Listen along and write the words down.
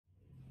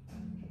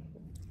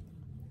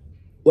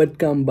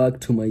Welcome back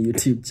to my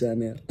YouTube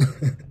channel.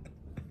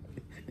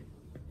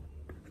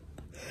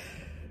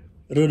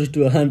 Road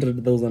to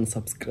 100,000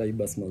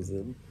 subscribers,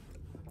 mazee.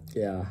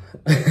 Yeah.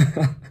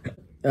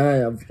 I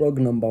have vlog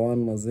number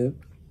 1, mazee.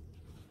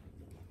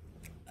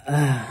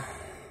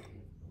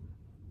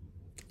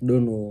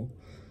 Don't know.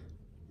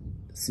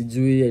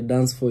 Sijui, I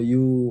dance for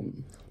you.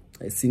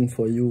 I sing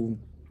for you.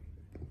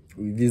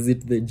 We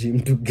visit the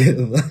gym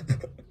together.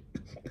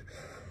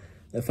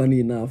 Funny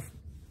enough,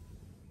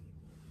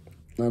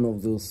 none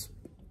of those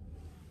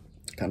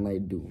can I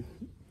do.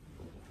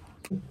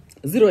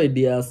 Zero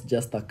ideas,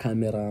 just a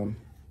camera,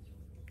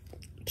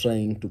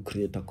 trying to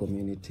create a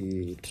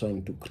community,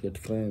 trying to create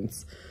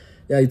friends.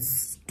 Yeah,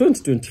 it's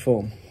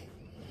 2024.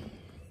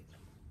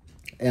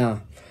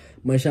 Yeah,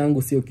 maisha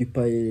yangu si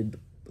occupied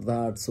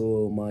that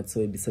so much,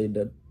 so I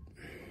decided,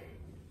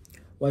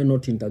 why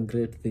not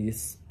integrate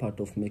this part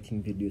of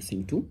making videos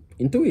into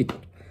it?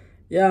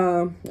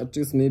 Yeah, at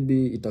least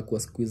maybe itakuwa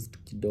squeezed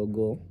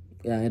kidogo.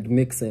 Yeah, it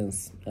makes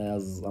sense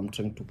as I'm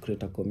trying to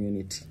create a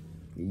community.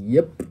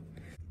 Yep.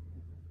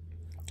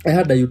 I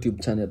had a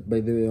YouTube channel, by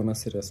the way, on a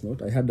serious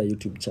note. I had a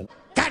YouTube channel.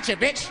 Gotcha,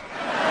 bitch!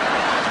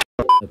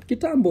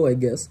 Kitambo, I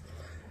guess.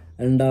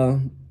 And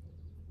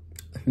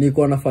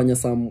nilikuwa nafanya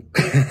some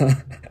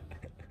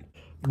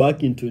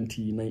back in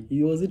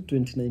 2019. Was it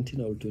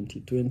 2019 or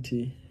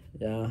 2020?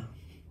 Yeah.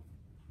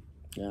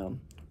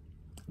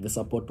 The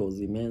support was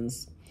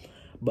immense.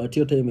 But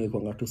your time I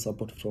got to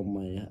support from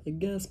my, I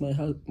guess, my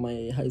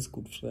high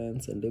school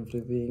friends and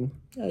everything.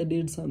 I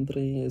did some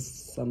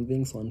things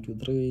 1, 2,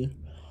 3,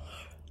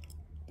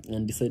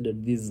 and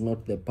decided this is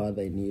not the path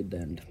I need.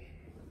 And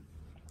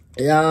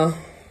yeah,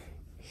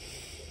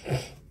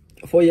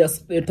 4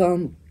 years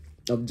later,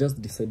 I've just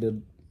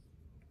decided,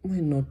 why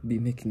not be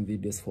making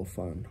videos for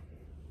fun?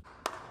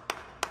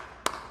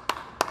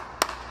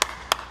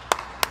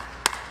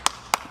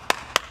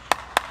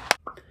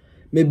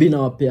 Maybe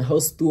now pay a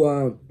house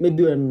tour.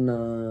 Maybe when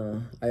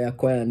I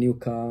acquire a new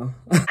car.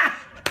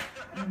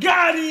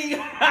 Got it!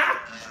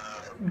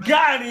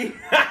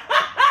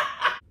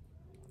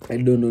 I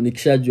don't know,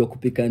 nikishajua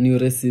kupika new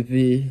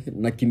recipe,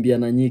 nakimbia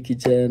na nyi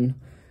kitchen.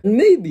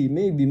 Maybe.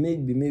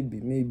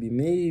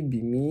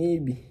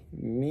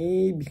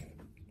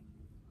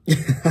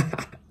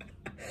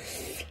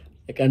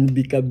 I can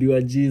be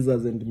Kabiwa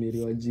Jesus and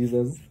Miriwa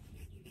Jesus.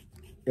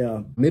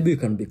 Yeah, maybe you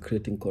can be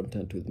creating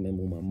content with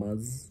Memu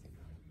Mamas.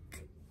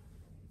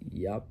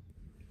 Yep.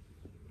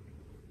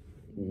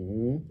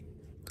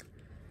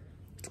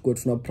 Tuko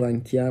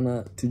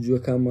tunaprankiana, tujue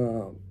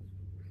kama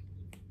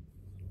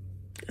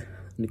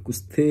ni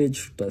kustage,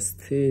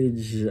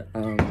 tutastage.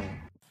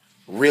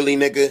 Really,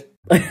 nigga?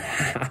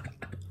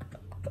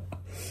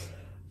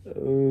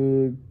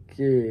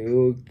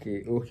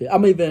 Okay.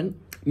 Ama even,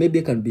 maybe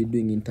I can be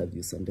doing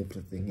interviews and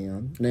everything,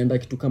 yeah. Naenda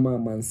kitu kama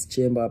Man's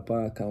Chamber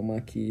hapa,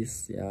 kama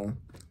Kiss, yeah.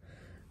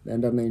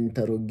 Naenda na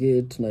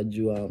interrogate,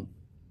 najua,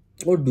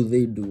 what do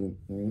they do?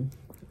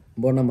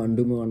 Mbona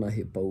mandume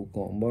wanahepa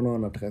huko? Mbona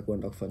wanataka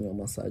kwenda kufanywa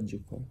massage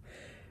huko?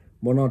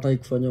 Mbona wataki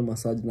kufanywa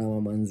massage na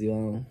mamanzi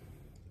wao?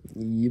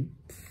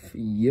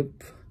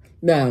 Yep.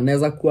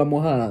 Naweza kuwa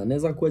moha,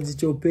 naweza kuwa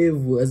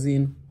jichopevu, as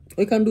in,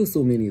 I can do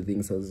so many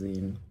things, as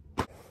in.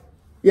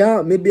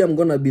 Yeah, maybe I'm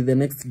gonna be the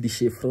next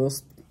Dishe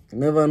Frost.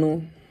 Never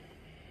know.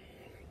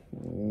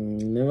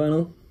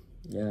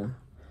 Yeah.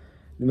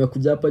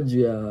 Nimekuja hapa juu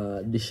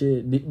ya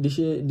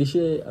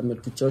Dishe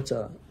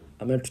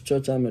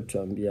ametuchocha,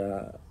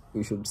 ametuambia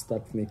we should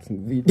start making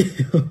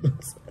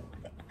videos.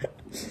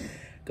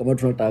 Kama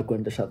tunataka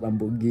kuendesha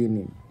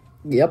Lamborghini.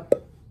 Yep.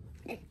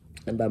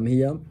 And I'm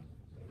here.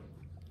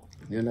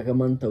 Niona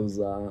kama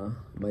nitauza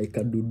my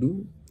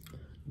kadudu,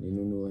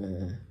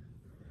 ninunue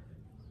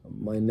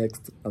my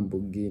next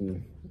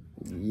Lamborghini.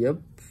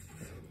 Yep.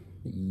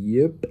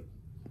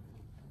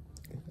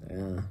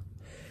 Yeah.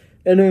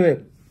 Anyway,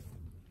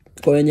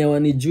 kwa wenye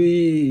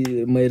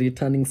wanijui, my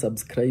returning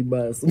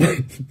subscribers,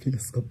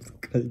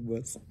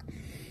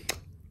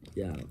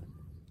 yeah,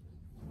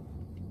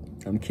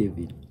 I'm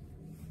Kevin.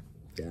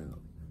 Yeah,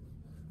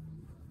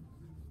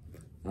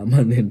 I'm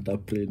an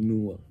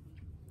entrepreneur,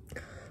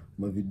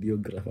 I'm a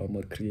videographer, I'm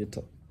a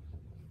creator.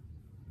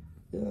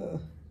 Yeah,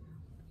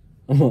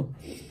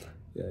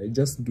 I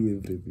just do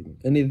everything.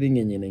 Anything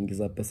yenye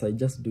naingiza pesa, I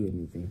just do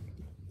anything.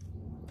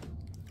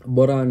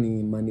 Bora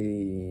ni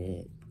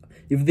money.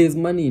 If there's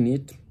money in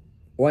it,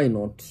 why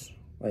not?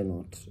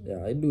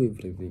 Yeah, I do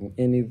everything,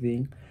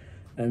 anything.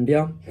 And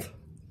yeah,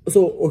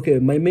 so okay,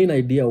 my main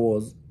idea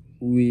was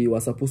we were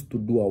supposed to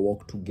do a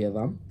walk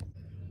together.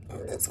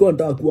 It's going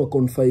to be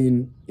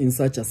confined in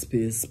such a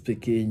space,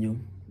 pequeño.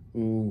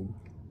 And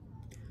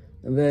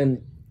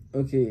then,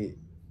 okay,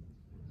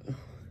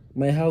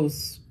 my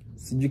house,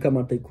 sijui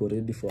kama taiko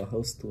ready for a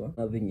house tour.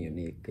 Nothing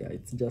unique. Yeah,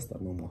 it's just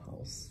a normal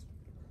house.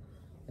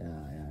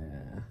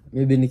 Yeah.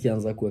 Maybe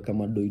nikianza kuweka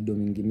madoido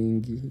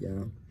mingi,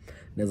 yeah.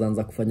 Naweza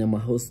anza kufanya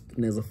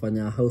naweza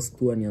fanya house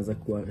tour,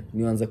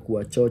 nianze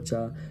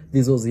kuwachocha.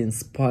 This was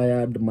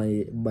inspired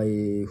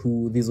by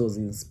who? This was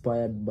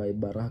inspired by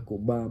Barack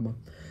Obama.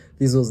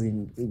 this was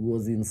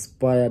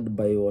inspired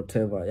by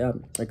whatever. Yeah,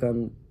 I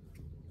can,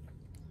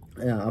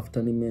 yeah,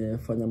 after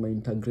nimefanya my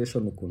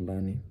integration huko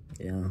ndani.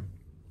 Yeah.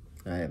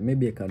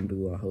 Maybe I can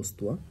do a house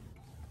tour.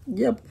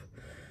 Yep.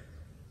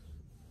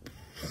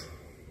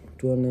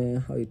 Tuone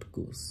how it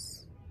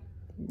goes.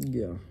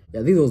 Yeah,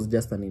 this was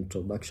just an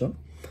introduction.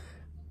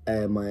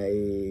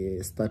 My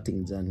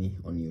starting journey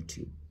on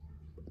YouTube.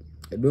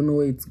 I don't know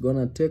where it's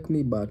gonna take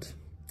me, but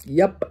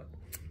yep,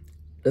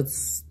 let's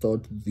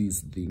start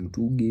this thing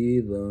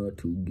together.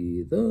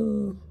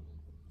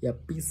 Yeah,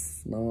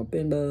 peace.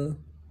 Nawapenda.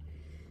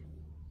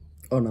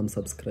 Oh, and I'm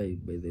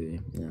subscribed, by the way.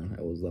 Yeah,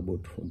 I was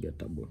about to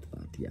forget about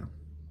that. Yeah,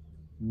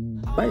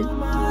 bye.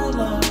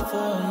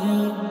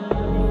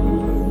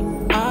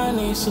 I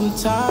need some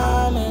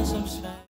time and some space.